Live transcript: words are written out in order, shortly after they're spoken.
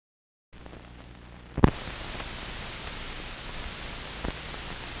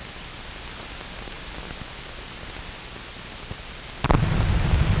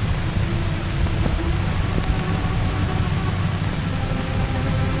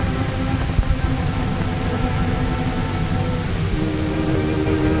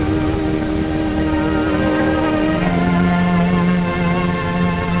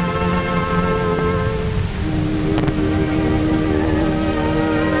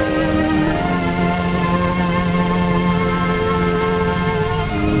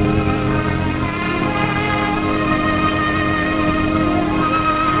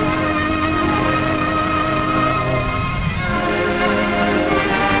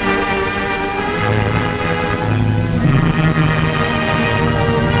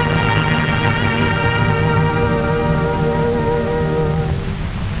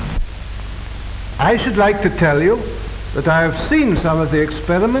I should like to tell you that I have seen some of the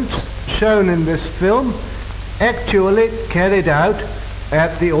experiments shown in this film actually carried out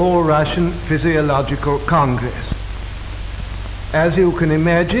at the All-Russian Physiological Congress. As you can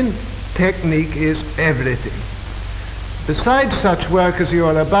imagine, technique is everything. Besides such work as you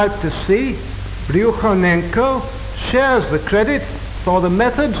are about to see, Bryukhanenko shares the credit for the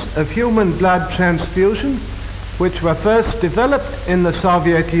methods of human blood transfusion which were first developed in the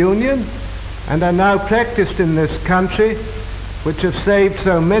Soviet Union and are now practiced in this country, which have saved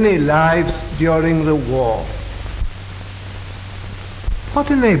so many lives during the war. What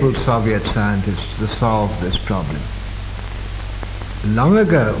enabled Soviet scientists to solve this problem? Long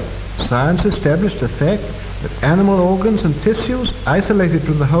ago, science established the fact that animal organs and tissues isolated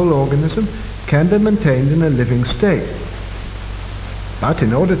from the whole organism can be maintained in a living state. But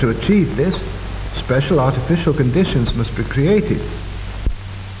in order to achieve this, special artificial conditions must be created.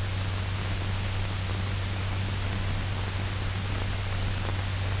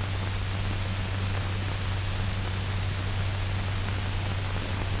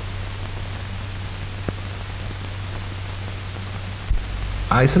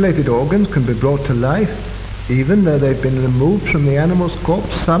 Isolated organs can be brought to life even though they've been removed from the animal's corpse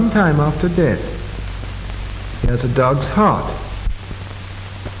some time after death. Here's a dog's heart.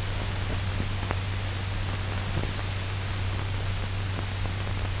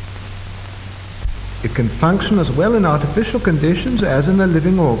 It can function as well in artificial conditions as in a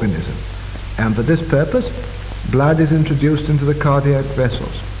living organism, and for this purpose, blood is introduced into the cardiac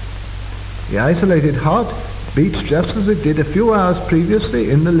vessels. The isolated heart beats just as it did a few hours previously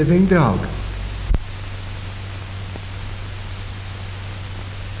in the living dog.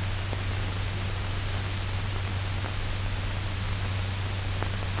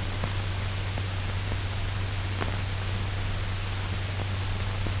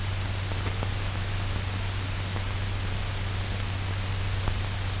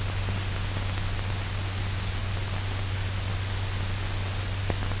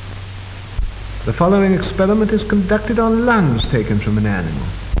 The following experiment is conducted on lungs taken from an animal.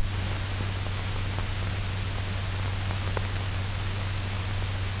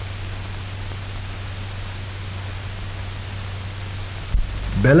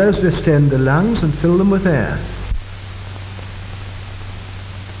 Bellows distend the lungs and fill them with air.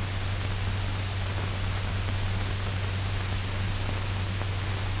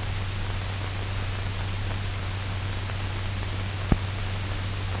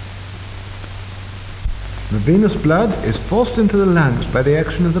 The venous blood is forced into the lungs by the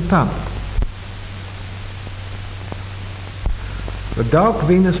action of the pump. The dark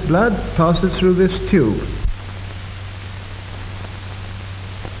venous blood passes through this tube.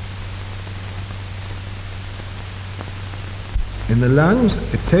 In the lungs,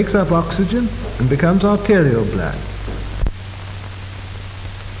 it takes up oxygen and becomes arterial blood.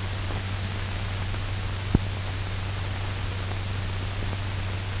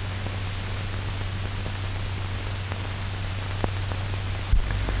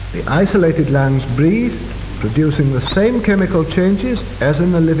 The isolated lungs breathe, producing the same chemical changes as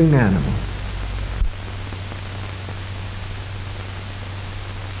in the living animal.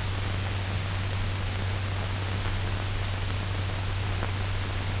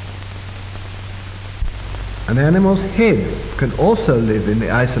 An animal's head can also live in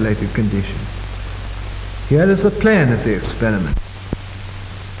the isolated condition. Here is the plan of the experiment.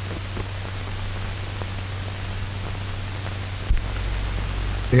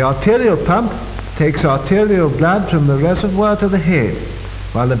 The arterial pump takes arterial blood from the reservoir to the head,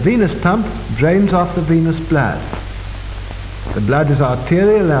 while the venous pump drains off the venous blood. The blood is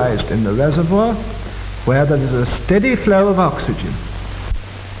arterialized in the reservoir, where there is a steady flow of oxygen.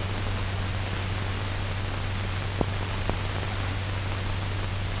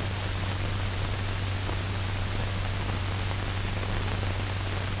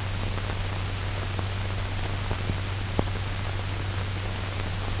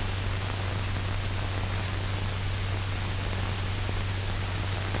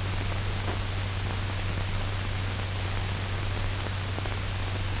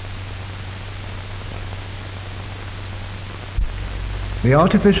 The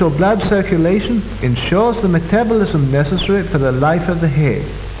artificial blood circulation ensures the metabolism necessary for the life of the head.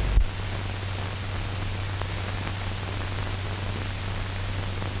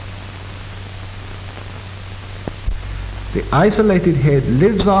 The isolated head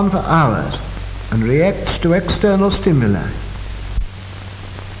lives on for hours and reacts to external stimuli.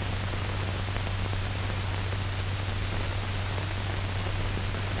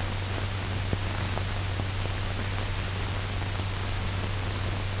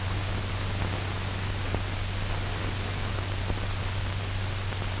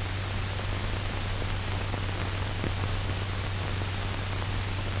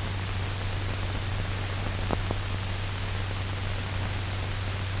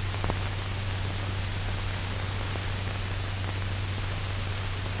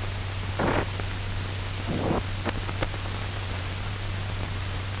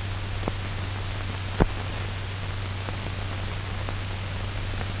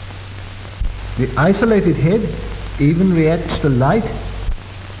 The isolated head even reacts to light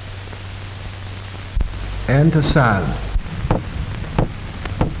and to sound.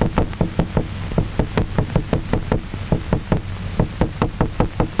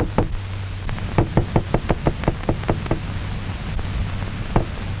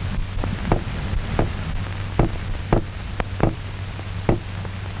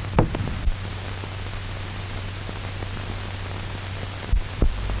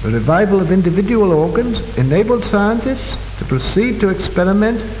 The revival of individual organs enabled scientists to proceed to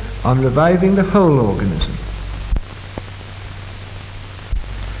experiment on reviving the whole organism.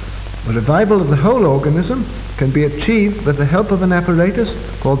 The revival of the whole organism can be achieved with the help of an apparatus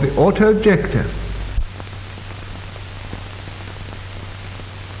called the autojector.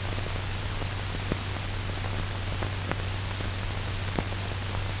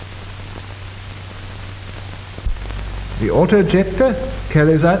 The autojector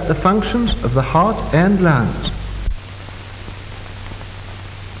carries out the functions of the heart and lungs.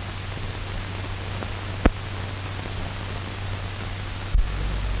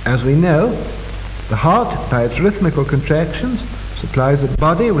 As we know, the heart, by its rhythmical contractions, supplies the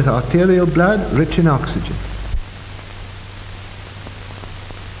body with arterial blood rich in oxygen.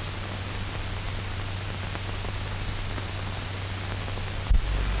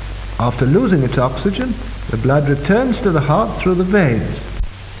 After losing its oxygen, the blood returns to the heart through the veins.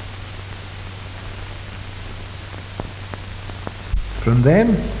 From them,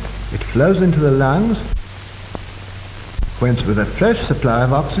 it flows into the lungs, whence with a fresh supply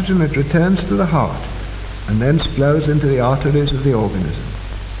of oxygen it returns to the heart, and thence flows into the arteries of the organism.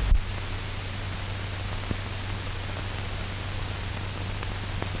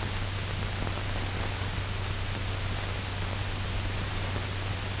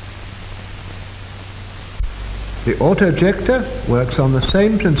 The autojector works on the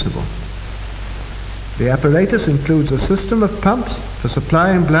same principle. The apparatus includes a system of pumps for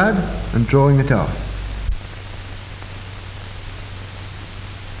supplying blood and drawing it off.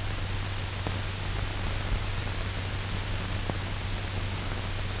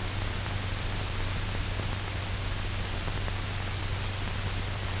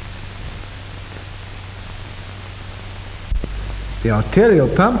 The arterial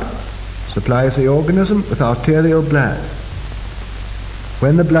pump supplies the organism with arterial blood.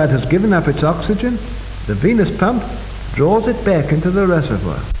 When the blood has given up its oxygen, the venous pump draws it back into the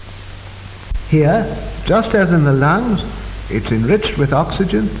reservoir. Here, just as in the lungs, it's enriched with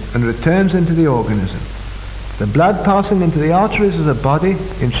oxygen and returns into the organism. The blood passing into the arteries of the body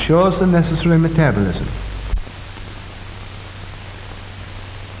ensures the necessary metabolism.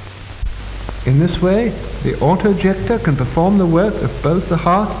 In this way, the autojector can perform the work of both the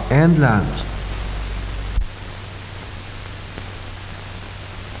heart and lungs.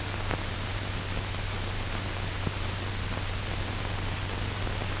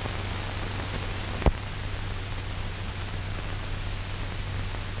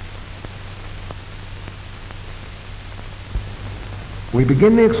 We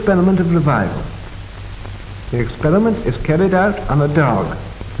begin the experiment of revival. The experiment is carried out on a dog.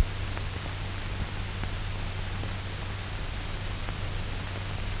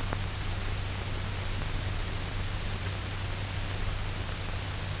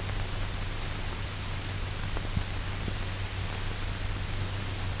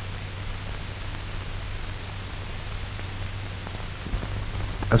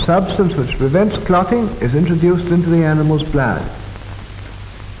 A substance which prevents clotting is introduced into the animal's blood.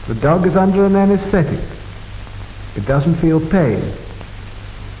 The dog is under an anesthetic. It doesn't feel pain.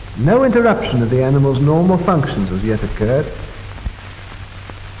 No interruption of the animal's normal functions has yet occurred.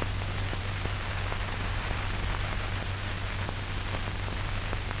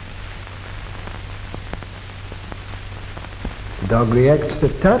 The dog reacts to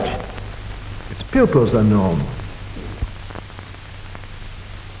touch. Its pupils are normal.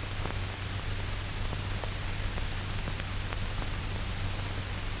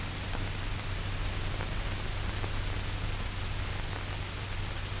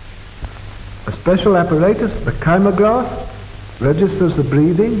 A special apparatus, the chymograph, registers the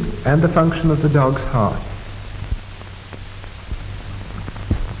breathing and the function of the dog's heart.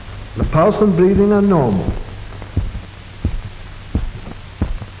 The pulse and breathing are normal.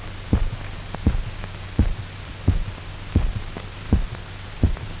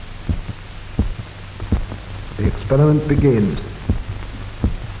 The experiment begins.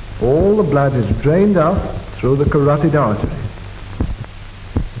 All the blood is drained off through the carotid artery.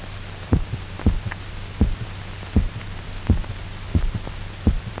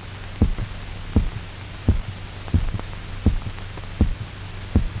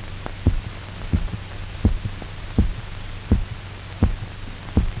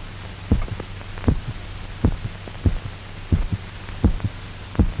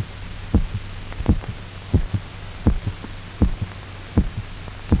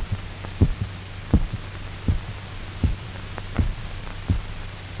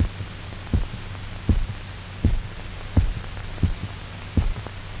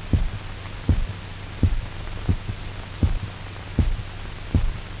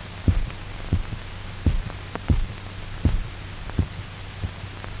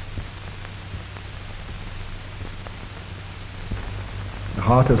 The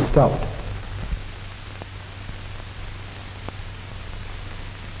heart has stopped.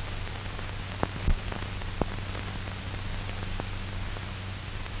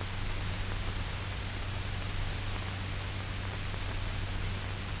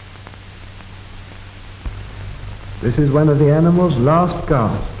 This is one of the animal's last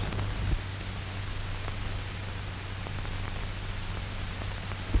gasps.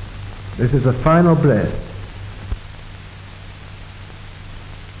 This is the final breath.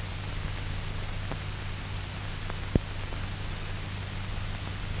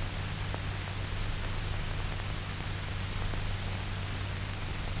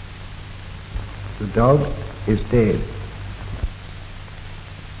 The dog is dead.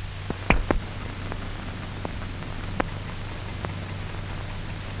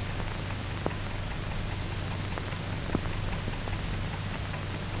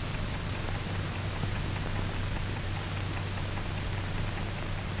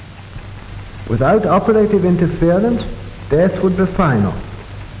 Without operative interference, death would be final,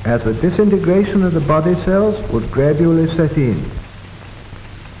 as the disintegration of the body cells would gradually set in.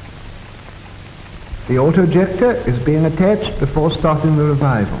 The autojector is being attached before starting the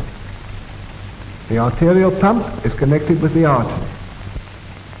revival. The arterial pump is connected with the artery.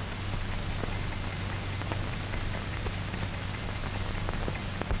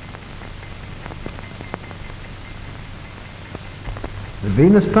 The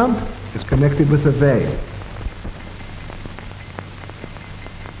venous pump is connected with the vein.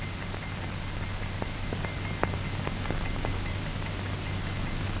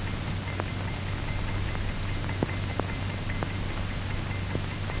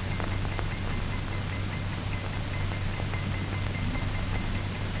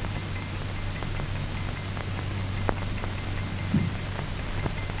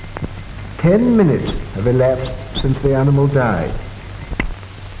 Ten minutes have elapsed since the animal died.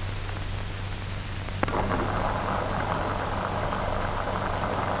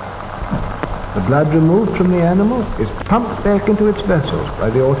 The blood removed from the animal is pumped back into its vessels by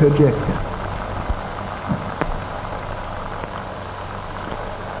the autojector.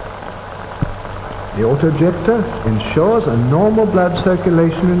 The autojector ensures a normal blood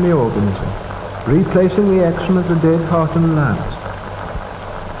circulation in the organism, replacing the action of the dead heart and lungs.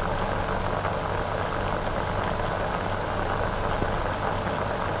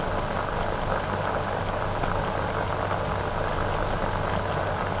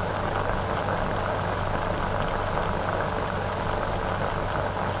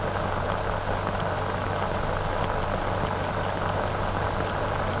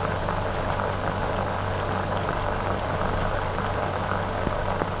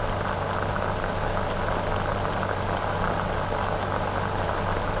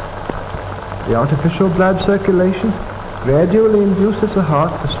 The artificial blood circulation gradually induces the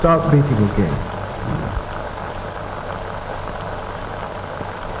heart to start beating again.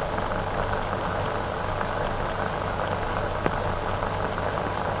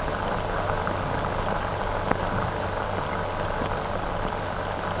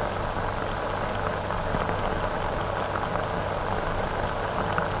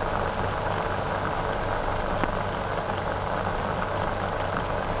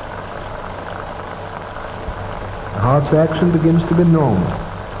 The heart's action begins to be normal.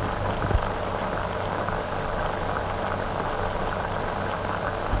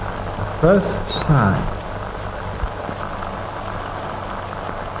 The first sign.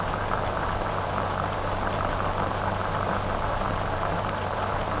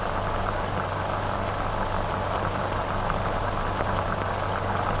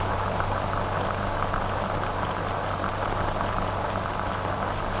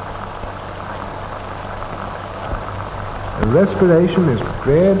 The respiration is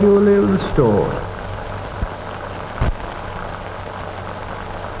gradually restored.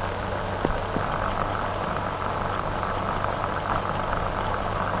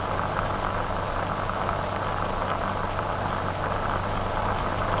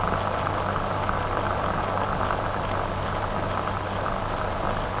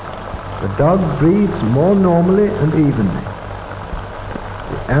 The dog breathes more normally and evenly.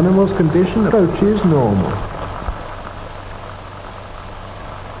 The animal's condition approaches normal.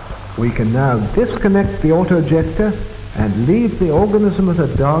 We can now disconnect the autojector and leave the organism of the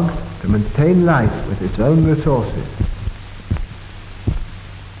dog to maintain life with its own resources.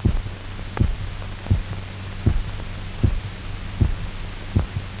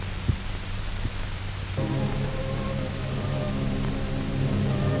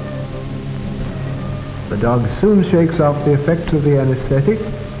 The dog soon shakes off the effects of the anesthetic.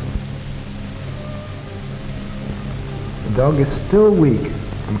 The dog is still weak,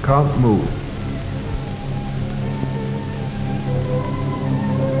 and can't move.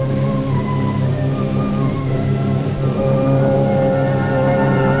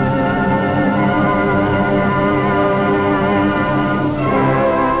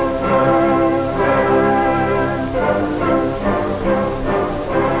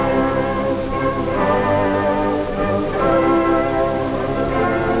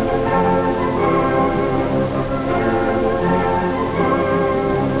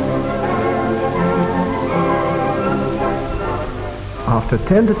 After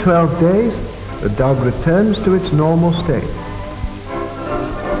 10 to 12 days, the dog returns to its normal state.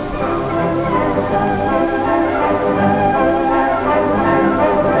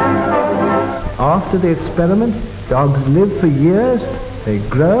 After the experiment, dogs live for years, they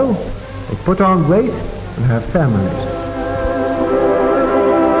grow, they put on weight, and have families.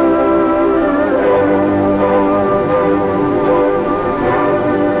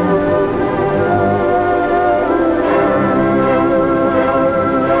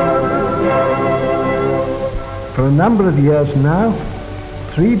 For a number of years now,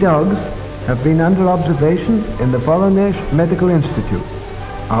 3 dogs have been under observation in the Voronezh Medical Institute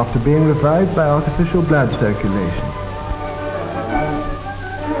after being revived by artificial blood circulation.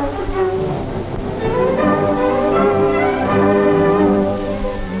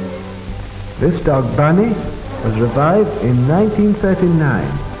 This dog, Bunny, was revived in 1939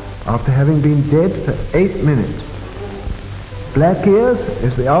 after having been dead for 8 minutes. Black Ears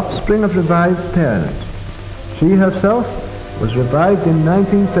is the offspring of revived parents. She herself was revived in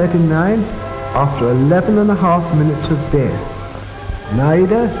 1939 after 11.5 minutes of death.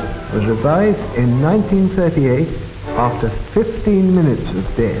 Naida was revived in 1938 after 15 minutes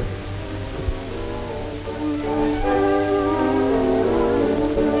of death.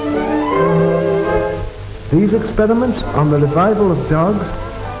 These experiments on the revival of dogs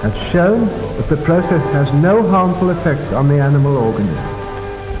have shown that the process has no harmful effect on the animal organism.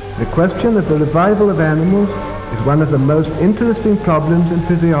 The question of the revival of animals is one of the most interesting problems in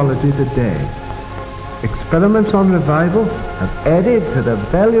physiology today. Experiments on revival have added to the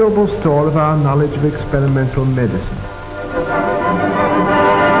valuable store of our knowledge of experimental medicine.